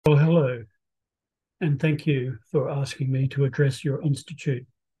Well, hello, and thank you for asking me to address your institute.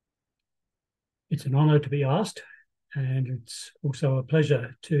 It's an honour to be asked, and it's also a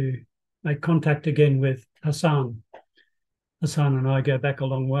pleasure to make contact again with Hassan. Hassan and I go back a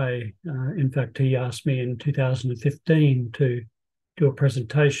long way. In fact, he asked me in 2015 to do a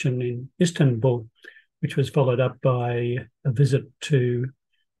presentation in Istanbul, which was followed up by a visit to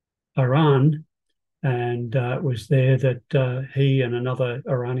Iran. And it was there that he and another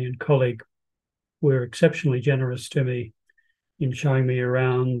Iranian colleague were exceptionally generous to me in showing me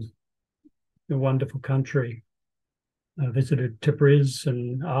around the wonderful country. I visited Tabriz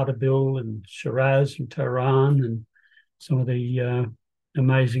and Ardabil and Shiraz and Tehran and some of the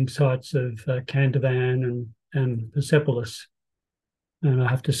amazing sites of Kandavan and Persepolis. And I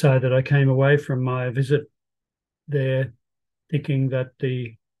have to say that I came away from my visit there thinking that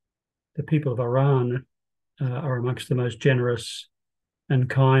the people of Iran are amongst the most generous and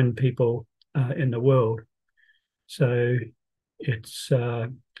kind people in the world. So it's I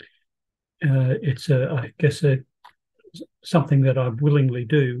guess something that I willingly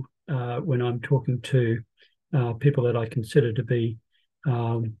do when I'm talking to people that I consider to be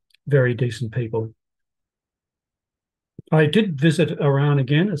very decent people. I did visit Iran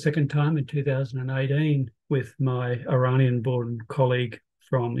again a second time in 2018 with my Iranian-born colleague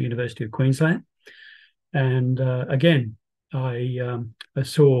from the University of Queensland. And again, I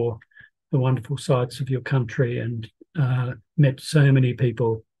saw the wonderful sights of your country and met so many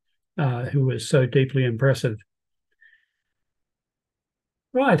people who were so deeply impressive.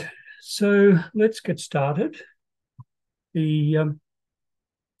 Right, so let's get started.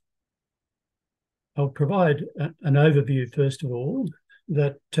 I'll provide an overview, first of all,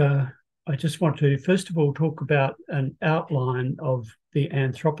 that I just want to, first of all, talk about an outline of the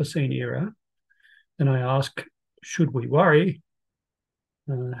Anthropocene era. Then I ask, should we worry?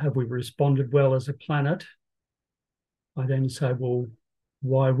 Have we responded well as a planet? I then say, well,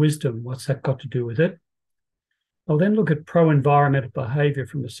 why wisdom? What's that got to do with it? I'll then look at pro-environmental behaviour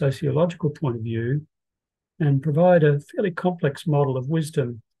from a sociological point of view and provide a fairly complex model of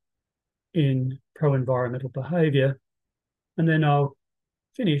wisdom in pro-environmental behaviour. And then I'll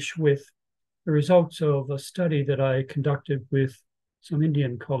finish with the results of a study that I conducted with some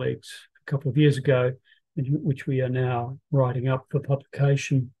Indian colleagues a couple of years ago, which we are now writing up for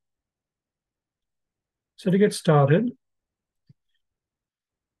publication. So to get started,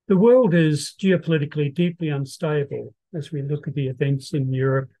 the world is geopolitically deeply unstable as we look at the events in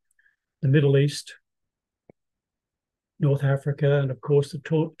Europe, the Middle East, North Africa, and of course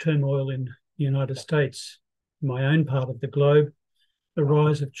the turmoil in the United States. In my own part of the globe, the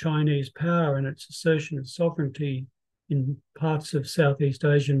rise of Chinese power and its assertion of sovereignty in parts of Southeast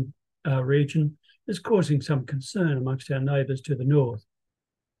Asian region is causing some concern amongst our neighbours to the north.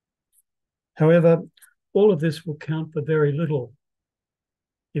 However, all of this will count for very little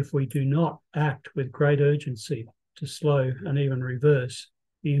if we do not act with great urgency to slow and even reverse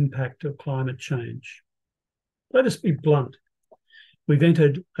the impact of climate change. Let us be blunt. We've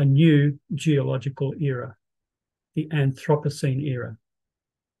entered a new geological era, the Anthropocene era.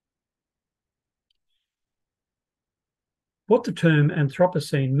 What the term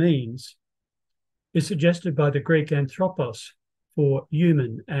Anthropocene means is suggested by the Greek anthropos, for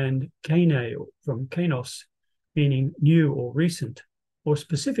human, and kene from kenos, meaning new or recent. Or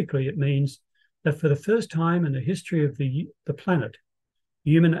specifically, it means that for the first time in the history of the planet,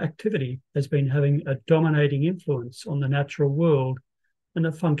 human activity has been having a dominating influence on the natural world and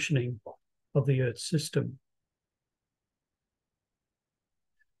the functioning of the Earth system.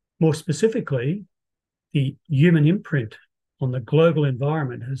 More specifically, the human imprint on the global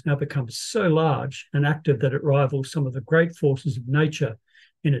environment has now become so large and active that it rivals some of the great forces of nature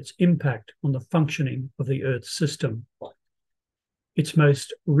in its impact on the functioning of the Earth system. Its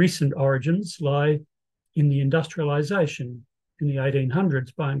most recent origins lie in the industrialization in the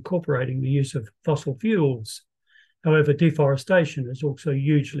 1800s by incorporating the use of fossil fuels. However, deforestation has also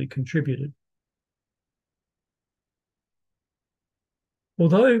hugely contributed.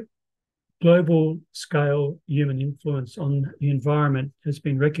 Although global scale human influence on the environment has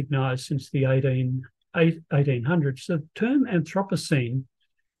been recognized since the 1800s, the term Anthropocene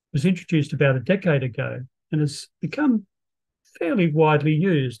was introduced about a decade ago and has become fairly widely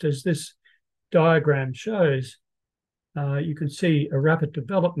used. As this diagram shows, you can see a rapid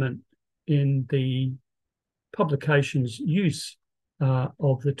development in the publication's use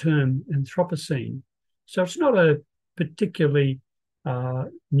of the term Anthropocene. So it's not a particularly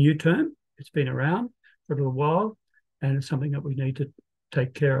new term. It's been around for a little while, and it's something that we need to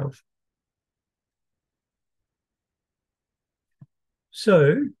take care of.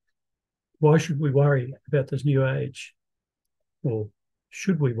 So why should we worry about this new age? Or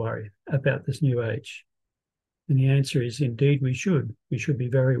should we worry about this new age? And the answer is indeed we should. We should be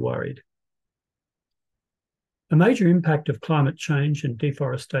very worried. A major impact of climate change and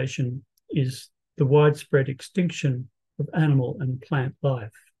deforestation is the widespread extinction of animal and plant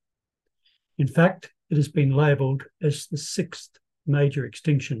life. In fact, it has been labelled as the sixth major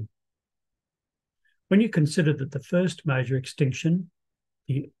extinction. When you consider that the first major extinction,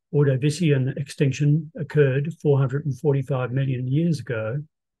 the Ordovician extinction, occurred 445 million years ago,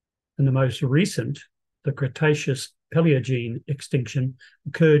 and the most recent, the Cretaceous Paleogene extinction,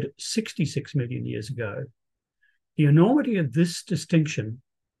 occurred 66 million years ago, the enormity of this distinction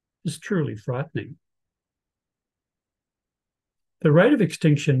is truly frightening. The rate of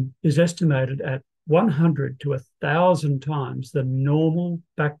extinction is estimated at 100 to 1,000 times the normal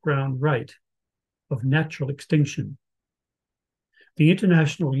background rate of natural extinction. The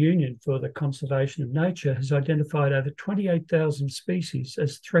International Union for the Conservation of Nature has identified over 28,000 species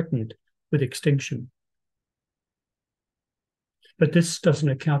as threatened with extinction. But this doesn't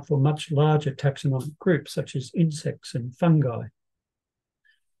account for much larger taxonomic groups such as insects and fungi.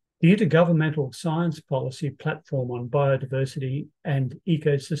 The Intergovernmental Science Policy Platform on Biodiversity and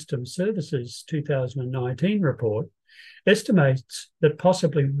Ecosystem Services 2019 report estimates that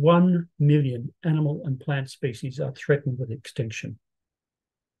possibly 1 million animal and plant species are threatened with extinction.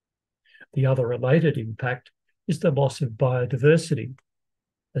 The other related impact is the loss of biodiversity.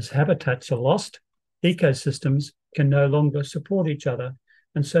 As habitats are lost, ecosystems can no longer support each other,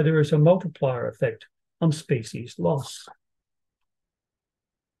 and so there is a multiplier effect on species loss.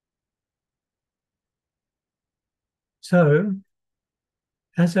 So,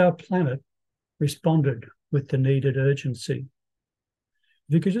 has our planet responded with the needed urgency?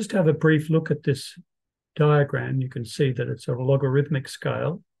 If you could just have a brief look at this diagram, you can see that it's a logarithmic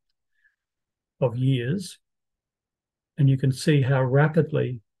scale of years, and you can see how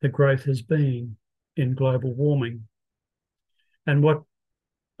rapidly the growth has been in global warming. And what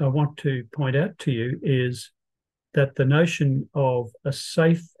I want to point out to you is that the notion of a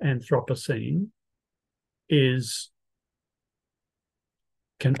safe Anthropocene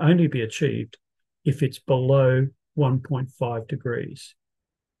can only be achieved if it's below 1.5 degrees.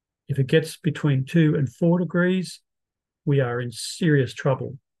 If it gets between 2 and 4 degrees, we are in serious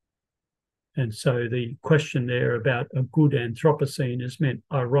trouble. And so the question there about a good Anthropocene is meant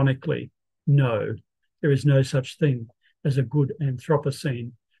ironically. No, there is no such thing as a good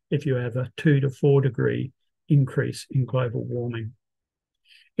Anthropocene if you have a 2 to 4 degree increase in global warming.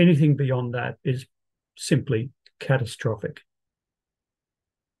 Anything beyond that is simply catastrophic.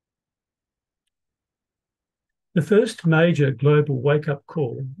 The first major global wake-up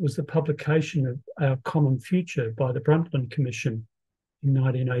call was the publication of Our Common Future by the Brundtland Commission in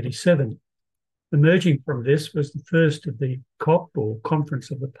 1987. Emerging from this was the first of the COP, or Conference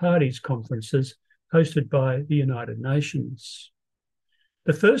of the Parties conferences, hosted by the United Nations.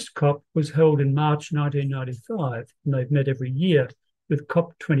 The first COP was held in March 1995, and they've met every year, with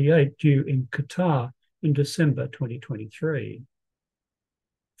COP28 due in Qatar in December 2023.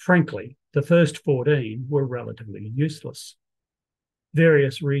 Frankly, the first 14 were relatively useless.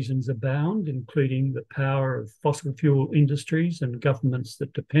 Various reasons abound, including the power of fossil fuel industries and governments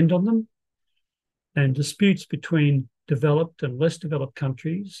that depend on them, and disputes between developed and less developed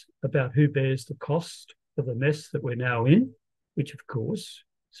countries about who bears the cost of the mess that we're now in, which of course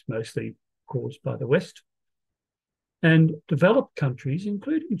is mostly caused by the West, and developed countries,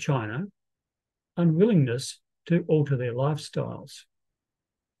 including China, unwillingness to alter their lifestyles.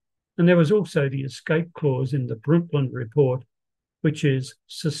 And there was also the escape clause in the Brundtland report, which is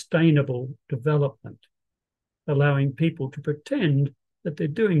sustainable development, allowing people to pretend that they're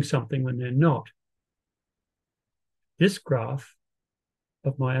doing something when they're not. This graph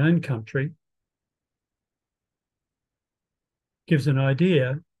of my own country gives an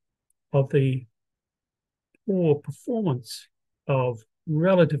idea of the poor performance of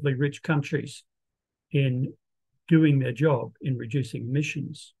relatively rich countries in doing their job in reducing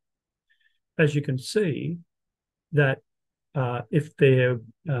emissions. As you can see, that if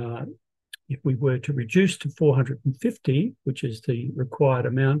we were to reduce to 450, which is the required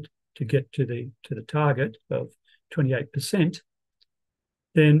amount to get to the target of 28%,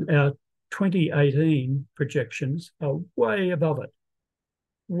 then our 2018 projections are way above it,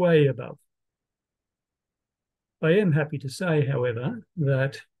 way above. I am happy to say, however,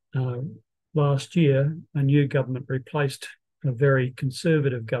 that last year a new government replaced a very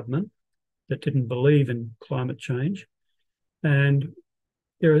conservative government that didn't believe in climate change, and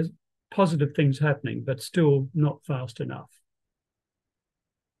there are positive things happening, but still not fast enough.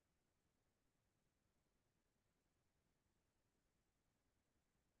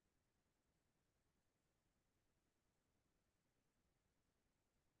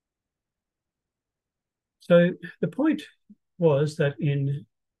 So the point was that in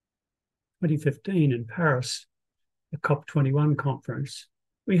 2015 in Paris, the COP21 conference,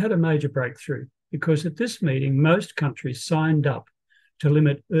 we had a major breakthrough because at this meeting, most countries signed up to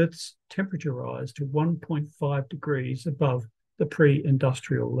limit Earth's temperature rise to 1.5 degrees above the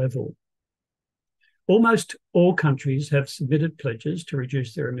pre-industrial level. Almost all countries have submitted pledges to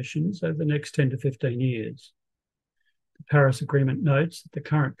reduce their emissions over the next 10 to 15 years. The Paris Agreement notes that the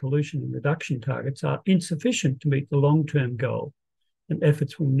current pollution and reduction targets are insufficient to meet the long-term goal, and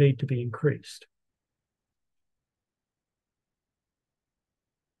efforts will need to be increased.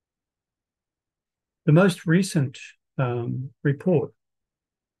 The most recent report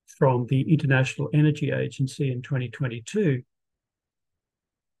from the International Energy Agency in 2022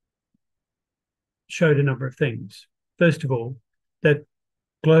 showed a number of things. First of all, that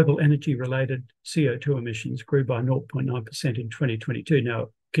global energy-related CO2 emissions grew by 0.9% in 2022. Now,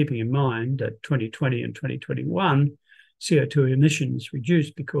 keeping in mind that 2020 and 2021, CO2 emissions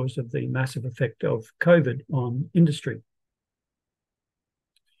reduced because of the massive effect of COVID on industry.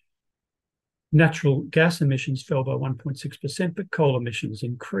 Natural gas emissions fell by 1.6%, but coal emissions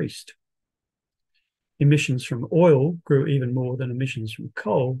increased. Emissions from oil grew even more than emissions from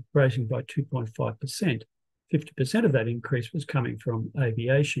coal, rising by 2.5%. 50% of that increase was coming from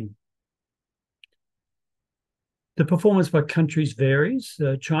aviation. The performance by countries varies.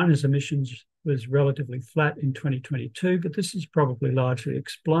 China's emissions was relatively flat in 2022, but this is probably largely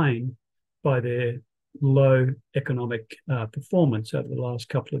explained by their low economic performance over the last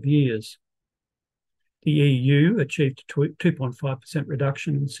couple of years. The EU achieved a 2.5%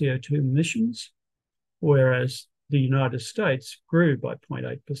 reduction in CO2 emissions, whereas the United States grew by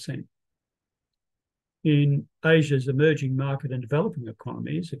 0.8%. In Asia's emerging market and developing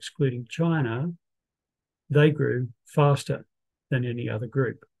economies, excluding China, they grew faster than any other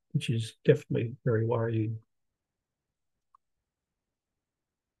group, which is definitely very worrying.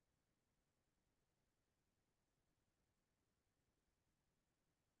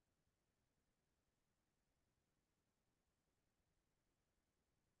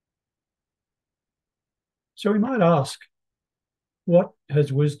 So we might ask, what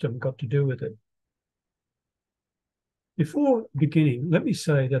has wisdom got to do with it? Before beginning, let me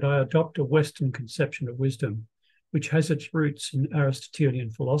say that I adopt a Western conception of wisdom, which has its roots in Aristotelian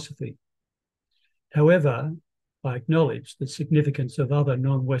philosophy. However, I acknowledge the significance of other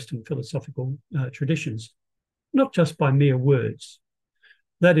non-Western philosophical traditions, not just by mere words.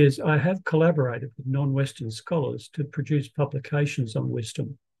 That is, I have collaborated with non-Western scholars to produce publications on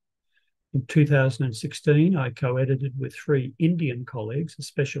wisdom. In 2016, I co-edited with 3 Indian colleagues a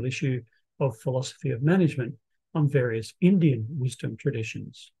special issue of Philosophy of Management on various Indian wisdom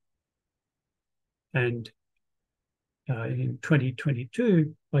traditions. And in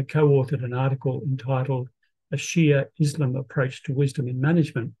 2022, I co-authored an article entitled A Shia Islam Approach to Wisdom in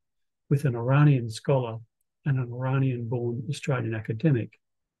Management with an Iranian scholar and an Iranian-born Australian academic.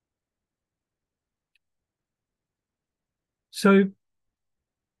 So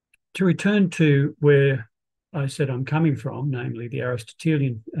to return to where I said I'm coming from, namely the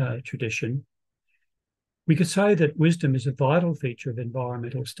Aristotelian tradition, we could say that wisdom is a vital feature of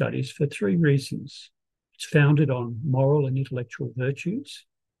environmental studies for 3 reasons. It's founded on moral and intellectual virtues.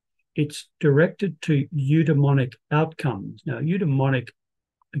 It's directed to eudaimonic outcomes. Now, eudaimonic,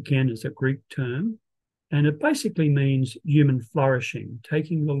 again, is a Greek term, and it basically means human flourishing,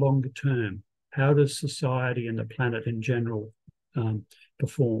 taking the longer term. How does society and the planet in general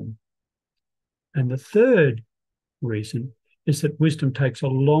perform? And the third reason is that wisdom takes a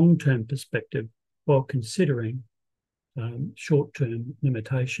long-term perspective while considering short-term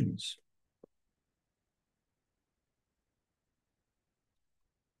limitations.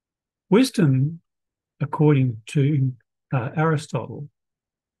 Wisdom, according to Aristotle,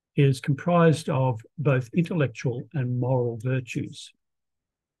 is comprised of both intellectual and moral virtues.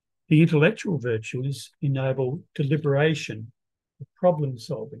 The intellectual virtues enable deliberation, problem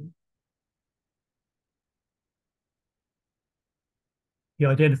solving. He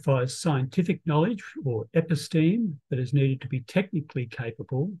identifies scientific knowledge or episteme that is needed to be technically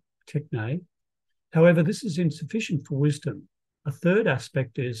capable, techne. However, this is insufficient for wisdom. A third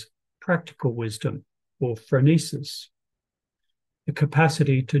aspect is practical wisdom or phronesis, the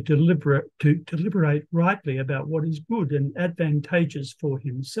capacity to deliberate rightly about what is good and advantageous for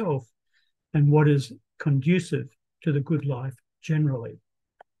himself and what is conducive to the good life generally.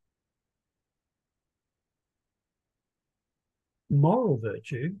 Moral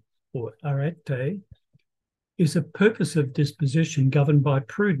virtue, or arete, is a purposive disposition governed by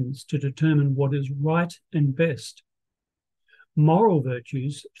prudence to determine what is right and best. Moral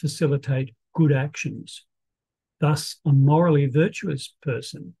virtues facilitate good actions, Thus, a morally virtuous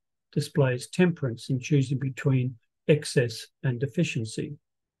person displays temperance in choosing between excess and deficiency.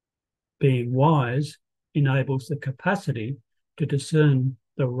 Being wise enables the capacity to discern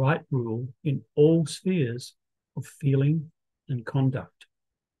the right rule in all spheres of feeling and conduct.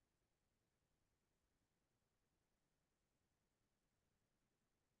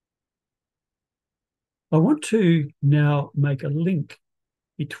 I want to now make a link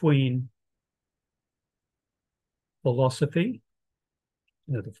between philosophy,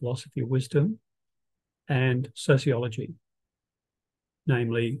 the philosophy of wisdom, and sociology.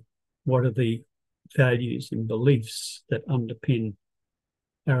 Namely, what are the values and beliefs that underpin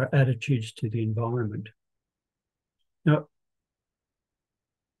our attitudes to the environment? Now,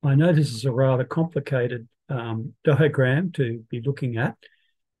 I know this is a rather complicated diagram to be looking at.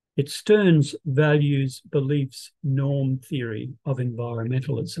 It's Stern's values, beliefs, norm theory of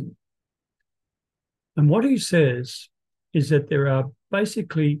environmentalism. And what he says is that there are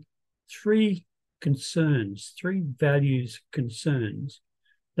basically three values concerns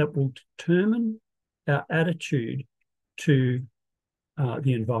that will determine our attitude to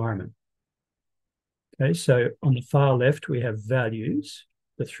the environment. Okay, so on the far left, we have values,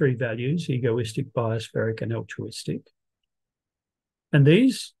 the three values, egoistic, biospheric, and altruistic. And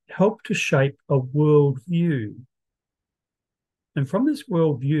these help to shape a worldview. And from this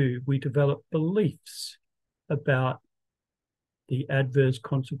worldview, we develop beliefs about the adverse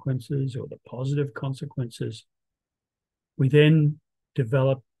consequences or the positive consequences. We then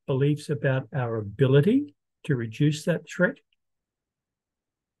develop beliefs about our ability to reduce that threat.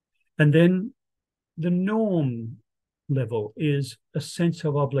 And then the norm level is a sense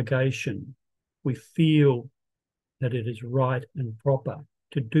of obligation. We feel that it is right and proper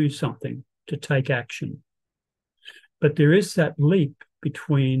to do something, to take action. But there is that leap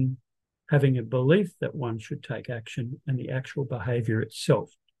between having a belief that one should take action and the actual behaviour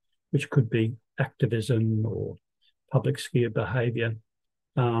itself, which could be activism or public sphere behaviour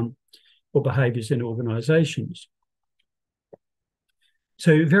or behaviours in organisations.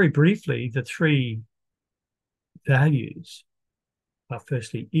 So very briefly, the three values are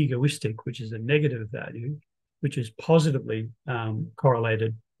firstly egoistic, which is a negative value, which is positively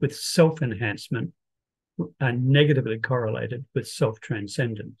correlated with self-enhancement and negatively correlated with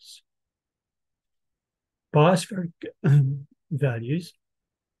self-transcendence. Biospheric values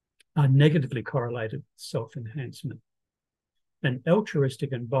are negatively correlated with self-enhancement. And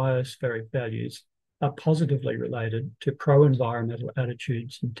altruistic and biospheric values are positively related to pro-environmental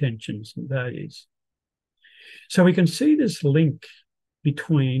attitudes, intentions, and values. So we can see this link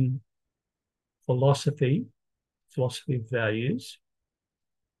between philosophy of values,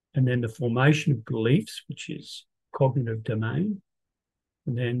 and then the formation of beliefs, which is cognitive domain,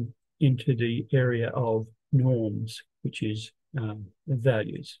 and then into the area of norms, which is the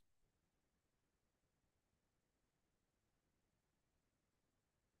values.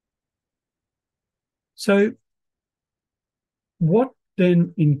 So what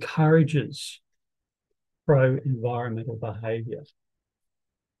then encourages pro-environmental behaviour?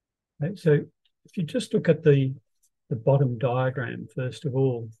 Okay, so if you just look at the bottom diagram, first of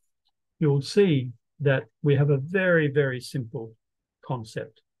all, you'll see that we have a very, very simple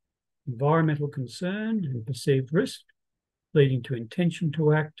concept. Environmental concern and perceived risk, leading to intention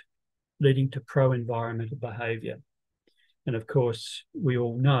to act, leading to pro-environmental behaviour. And of course, we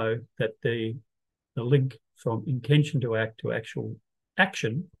all know that the link from intention to act to actual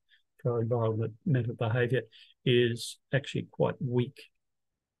action, pro-environmental behaviour, is actually quite weak.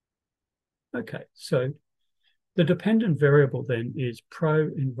 Okay, so the dependent variable then is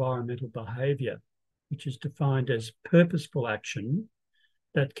pro-environmental behaviour, which is defined as purposeful action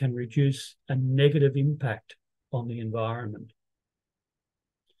that can reduce a negative impact on the environment.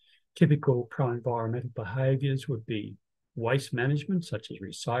 Typical pro-environmental behaviours would be waste management, such as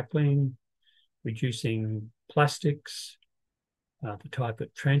recycling, reducing plastics, the type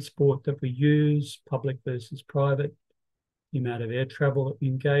of transport that we use, public versus private, the amount of air travel that we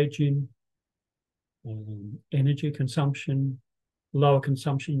engage in, energy consumption, lower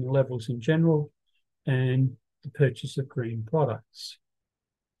consumption levels in general, and the purchase of green products.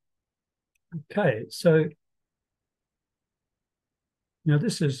 Okay, so now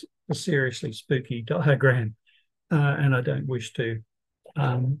this is a seriously spooky diagram, and I don't wish to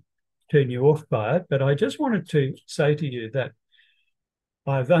turn you off by it, but I just wanted to say to you that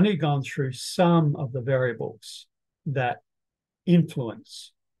I've only gone through some of the variables that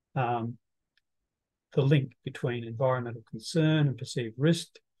influence the link between environmental concern and perceived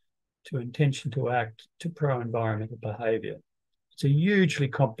risk to intention to act to pro-environmental behaviour. It's a hugely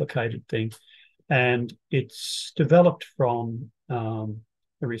complicated thing. And it's developed from the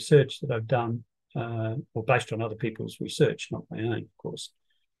research that I've done, or based on other people's research, not my own, of course.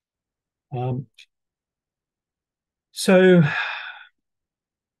 So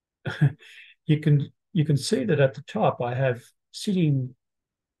you can see that at the top I have, sitting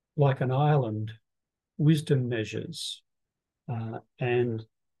like an island, wisdom measures, and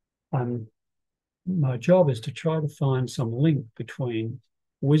my job is to try to find some link between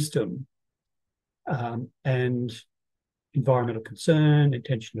wisdom and environmental concern,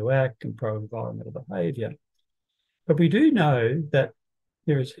 intention to act, and pro-environmental behaviour. But we do know that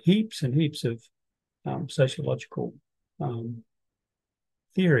there is heaps and heaps of sociological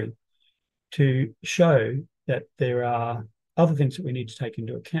theory to show that there are other things that we need to take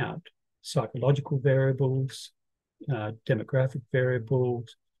into account: psychological variables, demographic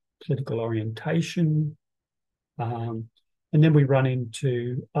variables, political orientation, and then we run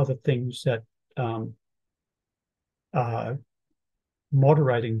into other things that are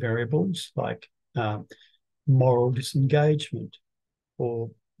moderating variables, like moral disengagement, or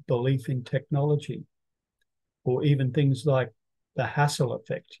belief in technology, or even things like the hassle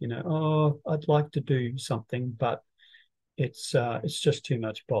effect. Oh, I'd like to do something, but it's just too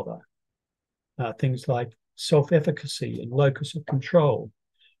much bother. Things like self-efficacy and locus of control.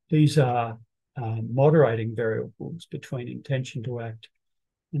 These are moderating variables between intention to act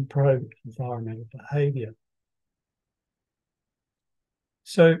and pro-environmental behaviour.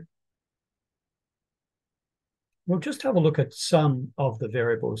 So we'll just have a look at some of the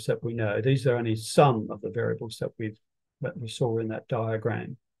variables that we know. These are only some of the variables that we saw in that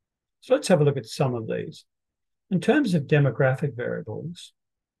diagram. So let's have a look at some of these. In terms of demographic variables,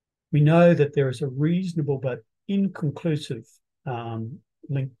 we know that there is a reasonable but inconclusive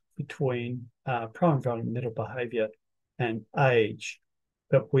link between pro-environmental behaviour and age.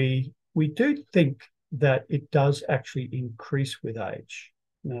 But we do think that it does actually increase with age.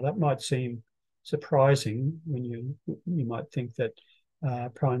 Now, that might seem surprising when you might think that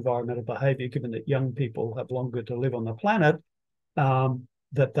pro-environmental behaviour, given that young people have longer to live on the planet,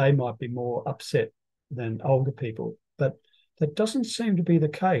 that they might be more upset than older people. But that doesn't seem to be the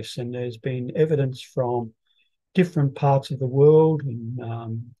case. And there's been evidence from different parts of the world,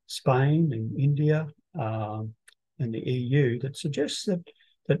 in Spain and India and the EU, that suggests that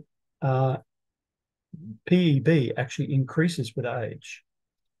PEB actually increases with age.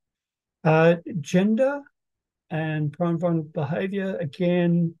 Gender and pro-environmental behaviour,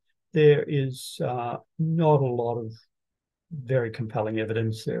 again, there is not a lot of very compelling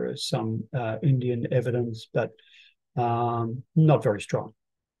evidence. There is some Indian evidence, but not very strong.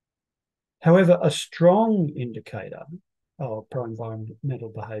 However, a strong indicator of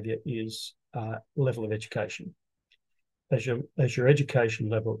pro-environmental behaviour is level of education. As your education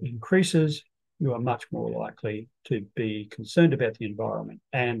level increases, you are much more likely to be concerned about the environment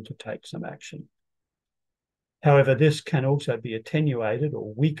and to take some action. However, this can also be attenuated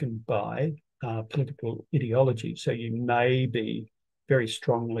or weakened by political ideology. So you may be very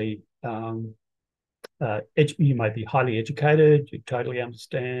strongly, you may be highly educated, you totally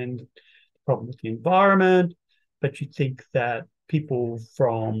understand the problem with the environment, but you think that people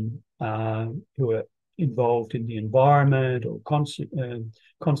from who are involved in the environment or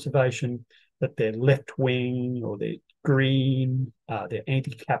conservation, that they're left-wing or they're green, they're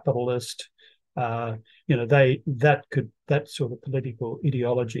anti-capitalist. That sort of political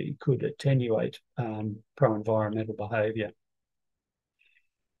ideology could attenuate pro-environmental behaviour.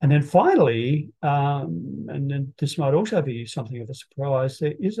 And then finally, and then this might also be something of a surprise,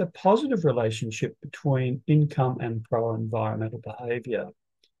 there is a positive relationship between income and pro-environmental behaviour.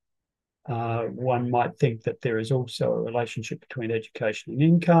 One might think that there is also a relationship between education and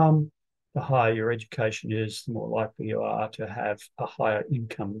income. The higher your education is, the more likely you are to have a higher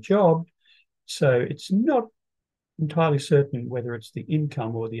income job. So it's not entirely certain whether it's the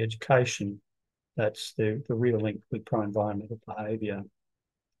income or the education that's the real link with pro-environmental behaviour.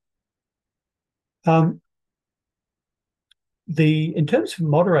 In terms of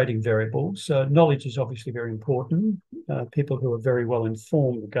moderating variables, knowledge is obviously very important. People who are very well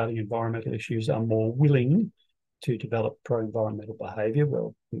informed regarding environmental issues are more willing to develop pro-environmental behaviour.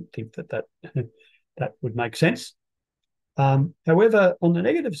 Well, we think that would make sense. However, on the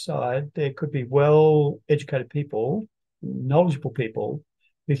negative side, there could be well-educated people, knowledgeable people,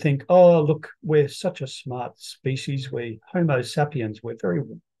 who think, oh, look, we're such a smart species. We Homo sapiens, we're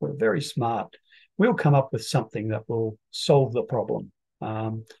very smart. We'll come up with something that will solve the problem.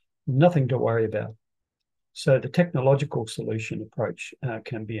 Nothing to worry about. So the technological solution approach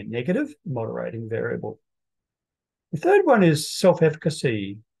can be a negative moderating variable. The third one is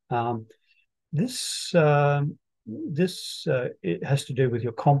self-efficacy. this it has to do with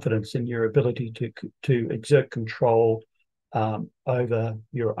your confidence in your ability to exert control over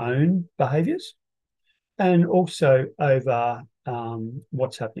your own behaviours and also over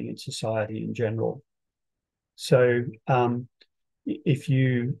what's happening in society in general. So if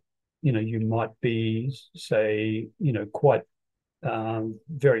you might be, say, quite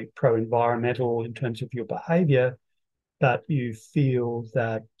very pro-environmental in terms of your behaviour, but you feel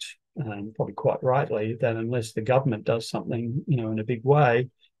that, probably quite rightly, that unless the government does something, in a big way,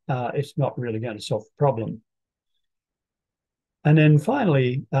 it's not really going to solve the problem. And then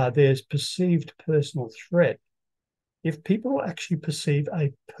finally, there's perceived personal threat. If people actually perceive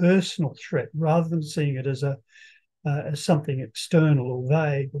a personal threat rather than seeing it as something external or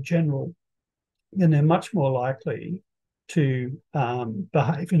vague or general, then they're much more likely to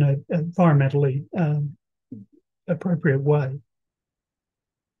behave in an environmentally appropriate way.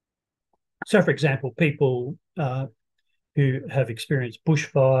 So, for example, people who have experienced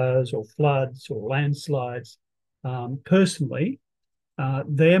bushfires or floods or landslides, personally,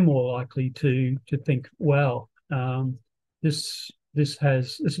 they're more likely to think, well, this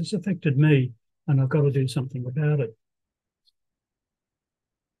has affected me, and I've got to do something about it.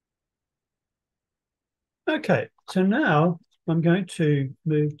 Okay, so now I'm going to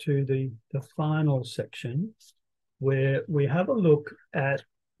move to the final section where we have a look at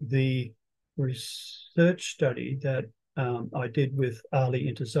the research study that I did with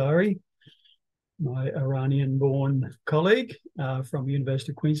Ali Intezari, my Iranian-born colleague from the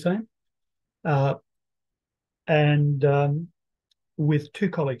University of Queensland, and with two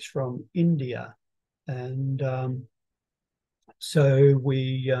colleagues from India. And so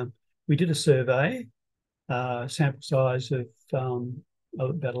we did a survey, sample size of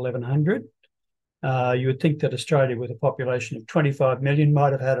about 1,100. You would think that Australia, with a population of 25 million,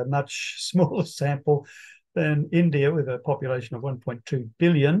 might have had a much smaller sample than India, with a population of 1.2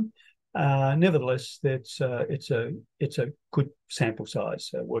 billion. Nevertheless, it's a good sample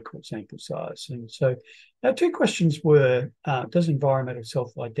size, a workable sample size. And so our two questions were, does environmental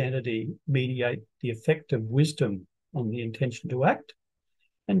self-identity mediate the effect of wisdom on the intention to act?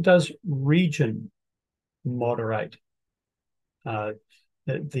 And does region moderate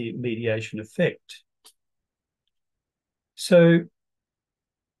the mediation effect? So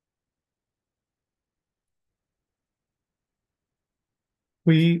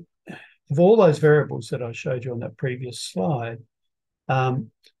of all those variables that I showed you on that previous slide,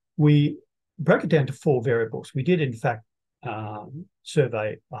 we broke it down to 4 variables. We did, in fact,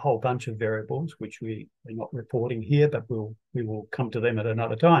 survey a whole bunch of variables, which we're not reporting here, but we will come to them at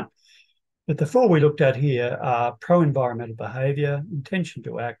another time. But the 4 we looked at here are pro-environmental behaviour, intention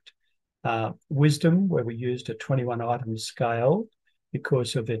to act, wisdom, where we used a 21-item scale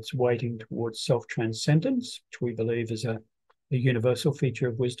because of its weighting towards self-transcendence, which we believe is a universal feature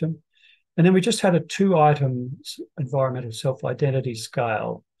of wisdom. And then we just had a 2-item environmental self-identity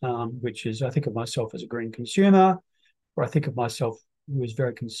scale, which is, I think of myself as a green consumer, or I think of myself who is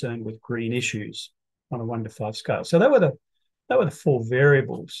very concerned with green issues, on a 1 to 5 scale. So that were the 4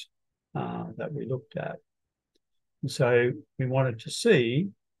 variables that we looked at. And so we wanted to see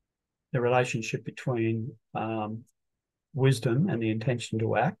the relationship between wisdom and the intention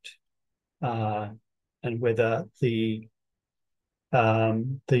to act, and whether the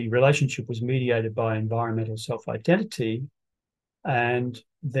relationship was mediated by environmental self-identity, and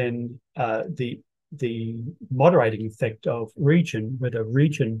then the moderating effect of region, whether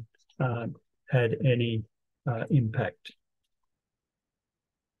region had any impact.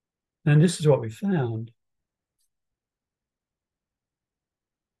 And this is what we found.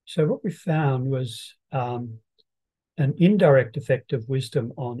 So what we found was an indirect effect of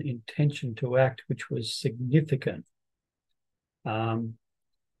wisdom on intention to act, which was significant.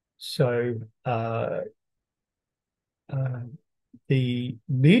 The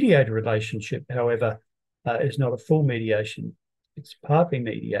mediator relationship, however, is not a full mediation. It's partly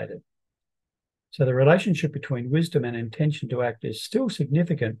mediated. So the relationship between wisdom and intention to act is still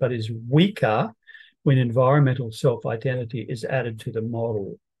significant, but is weaker when environmental self-identity is added to the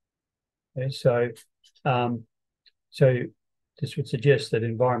model. Okay, so this would suggest that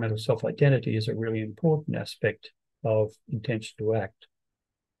environmental self-identity is a really important aspect of intention to act.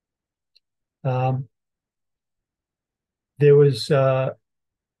 There was a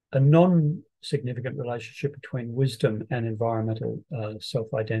non-significant relationship between wisdom and environmental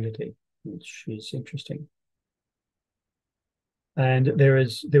self-identity, which is interesting. And there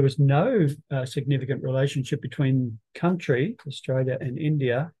was no significant relationship between country, Australia and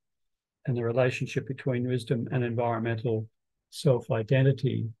India, and the relationship between wisdom and environmental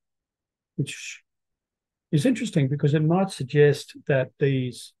self-identity, which is interesting because it might suggest that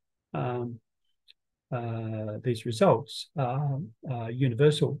these results are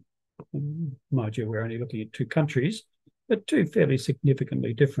universal. Mind you, we're only looking at two countries, but two fairly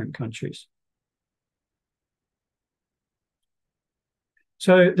significantly different countries.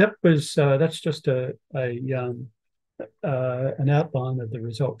 So that's just an outline of the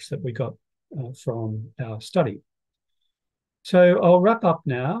results that we got from our study. So I'll wrap up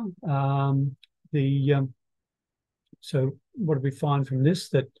now. So what did we find from this?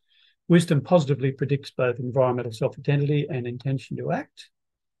 That wisdom positively predicts both environmental self-identity and intention to act.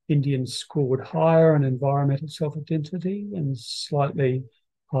 Indians scored higher on environmental self-identity and slightly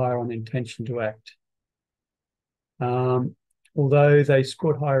higher on intention to act. Although they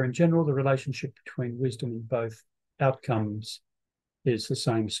scored higher in general, the relationship between wisdom and both outcomes is the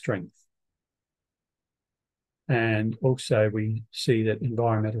same strength. And also we see that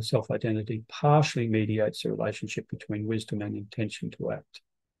environmental self-identity partially mediates the relationship between wisdom and intention to act.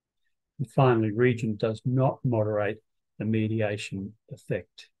 And finally, region does not moderate the mediation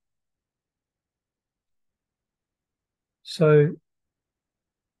effect. So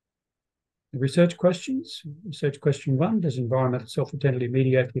research questions. Research question 1, does environmental self-identity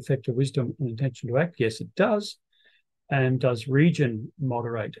mediate the effect of wisdom and intention to act? Yes, it does. And does region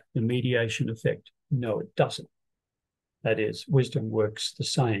moderate the mediation effect? No, it doesn't. That is, wisdom works the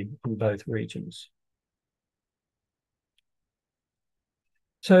same in both regions.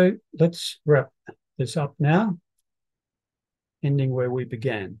 So let's wrap this up now, ending where we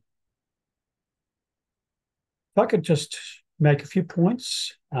began. If I could just make a few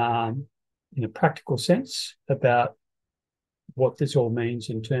points in a practical sense about what this all means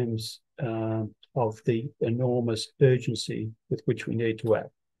in terms of the enormous urgency with which we need to act.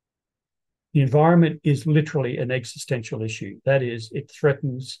 The environment is literally an existential issue. That is, it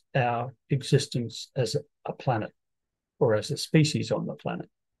threatens our existence as a planet or as a species on the planet.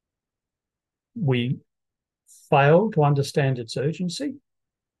 We fail to understand its urgency.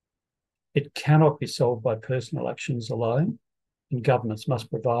 It cannot be solved by personal actions alone, and governments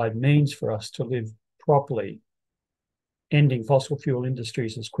must provide means for us to live properly. Ending fossil fuel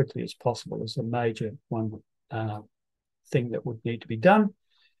industries as quickly as possible is a major thing that would need to be done.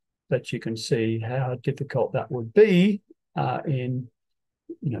 But you can see how difficult that would be in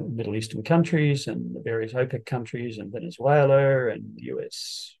Middle Eastern countries and the various OPEC countries and Venezuela and the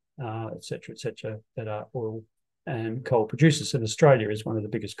US, et cetera, that are oil and coal producers. And Australia is one of the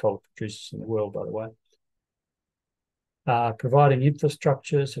biggest coal producers in the world, by the way. Providing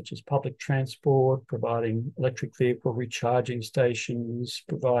infrastructure such as public transport, providing electric vehicle recharging stations,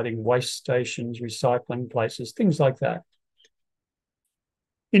 providing waste stations, recycling places, things like that.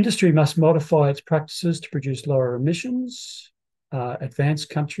 Industry must modify its practices to produce lower emissions. Advanced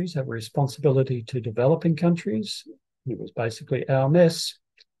countries have a responsibility to developing countries. It was basically our mess.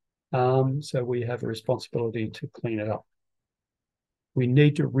 So we have a responsibility to clean it up. We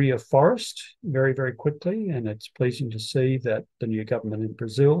need to reforest very, very quickly, and it's pleasing to see that the new government in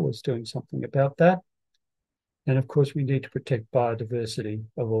Brazil is doing something about that. And of course, we need to protect biodiversity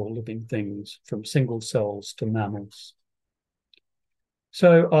of all living things, from single cells to mammals.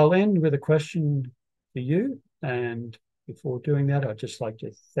 So I'll end with a question for you. And before doing that, I'd just like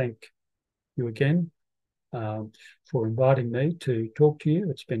to thank you again for inviting me to talk to you.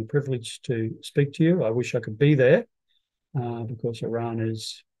 It's been a privilege to speak to you. I wish I could be there because Iran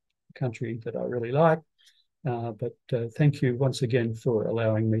is a country that I really like. But thank you once again for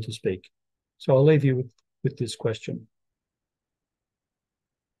allowing me to speak. So I'll leave you with this question.